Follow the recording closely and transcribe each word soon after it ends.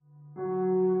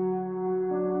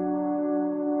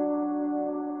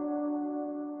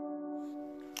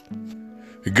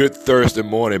Good Thursday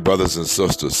morning, brothers and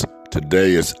sisters.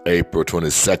 Today is April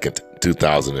 22nd,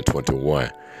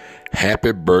 2021.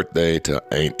 Happy birthday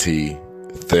to Auntie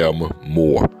Thelma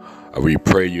Moore. We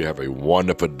pray you have a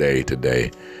wonderful day today.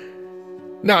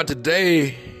 Now,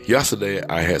 yesterday,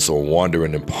 I had some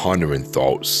wondering and pondering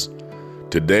thoughts.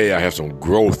 Today, I have some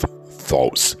growth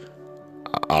thoughts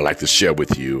I'd like to share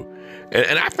with you.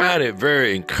 And I find it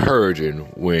very encouraging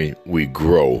when we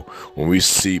grow, when we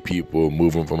see people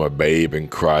moving from a babe in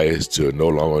Christ to no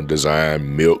longer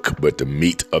desiring milk, but the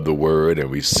meat of the word. And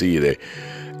we see their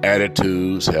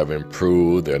attitudes have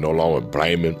improved. They're no longer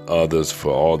blaming others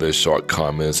for all their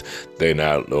shortcomings. They're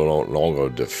no longer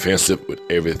defensive with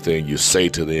everything you say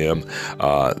to them.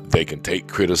 They can take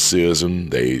criticism.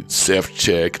 They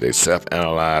self-check. They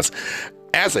self-analyze.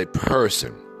 As a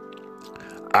person,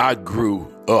 I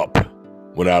grew up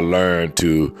when I learned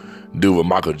to do what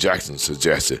Michael Jackson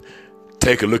suggested.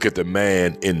 Take a look at the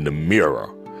man in the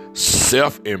mirror.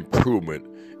 Self-improvement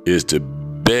is the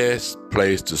best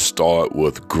place to start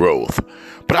with growth.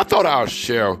 But I thought I'll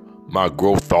share my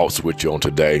growth thoughts with you on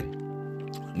today.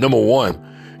 Number one,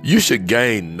 you should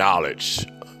gain knowledge.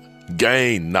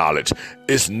 Gain knowledge.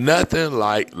 It's nothing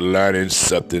like learning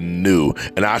something new.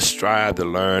 And I strive to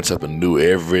learn something new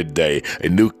every day. A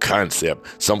new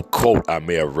concept, some quote I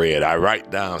may have read. I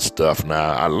write down stuff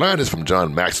now. I learned this from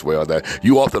John Maxwell that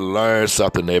you ought to learn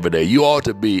something every day. You ought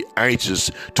to be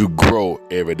anxious to grow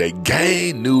every day.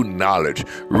 Gain new knowledge.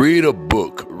 Read a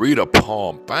book. Read a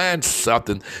poem. Find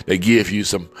something that gives you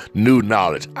some new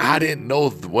knowledge. I didn't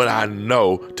know what I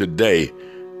know today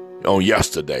on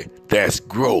yesterday. That's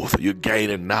growth. You're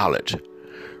gaining knowledge.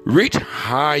 Reach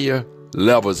higher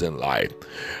levels in life.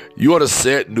 You ought to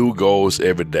set new goals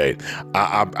every day.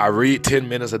 I read 10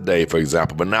 minutes a day, for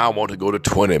example, but now I want to go to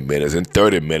 20 minutes and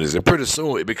 30 minutes. And pretty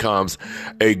soon it becomes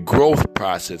a growth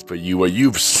process for you where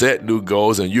you've set new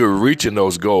goals and you're reaching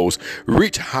those goals.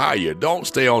 Reach higher. Don't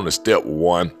stay on the step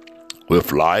one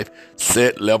with life.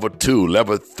 Set level 2,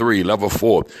 level 3, level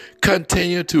 4.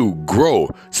 Continue to grow.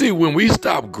 See, when we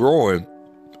stop growing,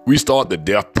 we start the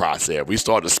death process. We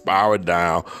start to spiral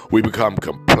down. We become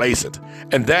complacent.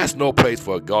 And that's no place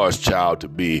for God's child to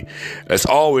be. There's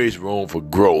always room for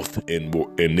growth in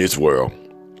this world.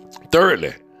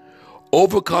 Thirdly,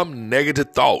 overcome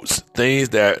negative thoughts, things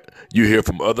that you hear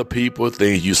from other people,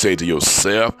 things you say to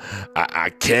yourself.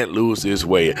 I can't lose this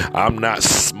weight. I'm not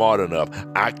smart enough.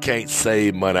 I can't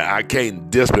save money. I can't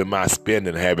discipline my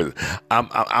spending habits.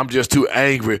 I'm just too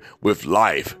angry with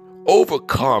life.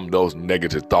 Overcome those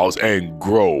negative thoughts and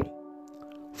grow.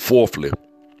 Fourthly,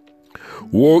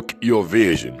 work your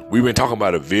vision. We've been talking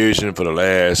about a vision for the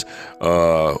last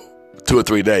 2 or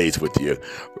 3 days with you.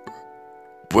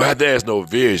 Where there's no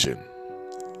vision,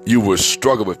 you will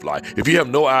struggle with life. If you have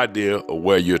no idea of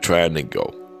where you're trying to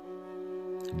go,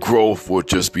 growth will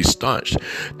just be staunch.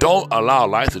 Don't allow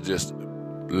life to just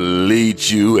lead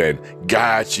you and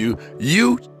guide you.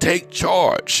 You take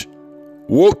charge.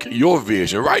 Work your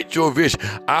vision. Write your vision.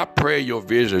 I pray your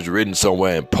vision is written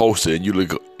somewhere and posted, and you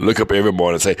look up every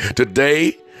morning and say,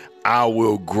 today I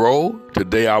will grow.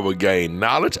 Today I will gain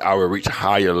knowledge. I will reach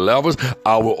higher levels.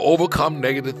 I will overcome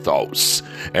negative thoughts.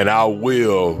 And I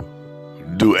will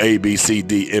do A, B, C,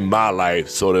 D in my life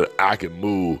so that I can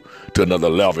move to another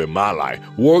level in my life.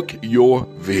 Work your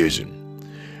vision.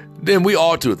 Then we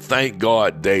ought to thank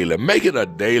God daily. Make it a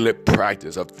daily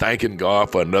practice of thanking God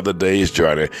for another day's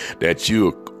journey, that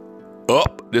you're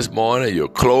up this morning, you're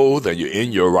clothed, and you're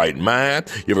in your right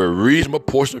mind. You have a reasonable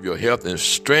portion of your health and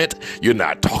strength. You're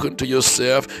not talking to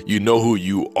yourself. You know who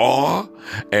you are,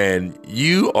 and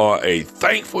you are a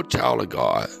thankful child of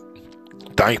God.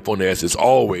 Thankfulness is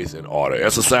always in order.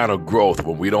 It's a sign of growth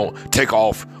when we don't take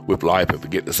off with life and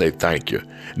forget to say thank you.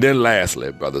 Then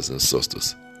lastly, brothers and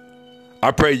sisters, I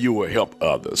pray you will help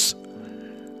others.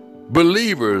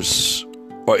 Believers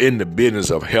are in the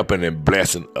business of helping and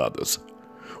blessing others.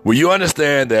 When you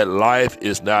understand that life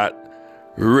is not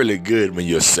really good when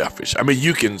you're selfish. I mean,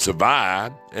 you can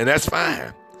survive, and that's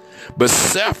fine. But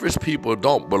selfish people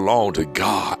don't belong to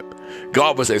God.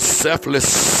 God was a selfless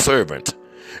servant.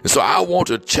 And so I want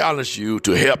to challenge you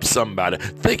to help somebody.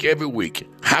 Think every week,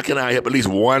 how can I help at least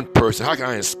one person? How can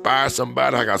I inspire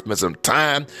somebody? How can I spend some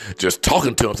time just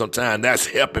talking to them? Sometimes that's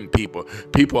helping people.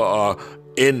 People are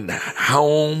in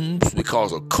homes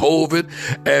because of COVID,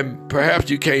 and perhaps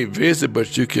you can't visit,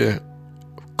 but you can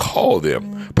call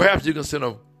them. Perhaps you can send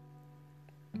a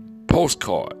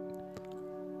postcard.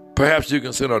 Perhaps you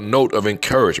can send a note of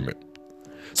encouragement.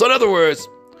 So in other words,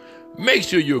 Make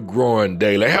sure you're growing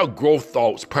daily. Have growth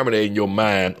thoughts permeate in your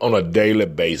mind on a daily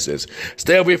basis.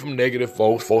 Stay away from negative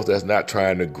folks that's not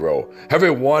trying to grow. Have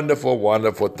a wonderful,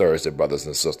 wonderful Thursday, brothers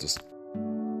and sisters.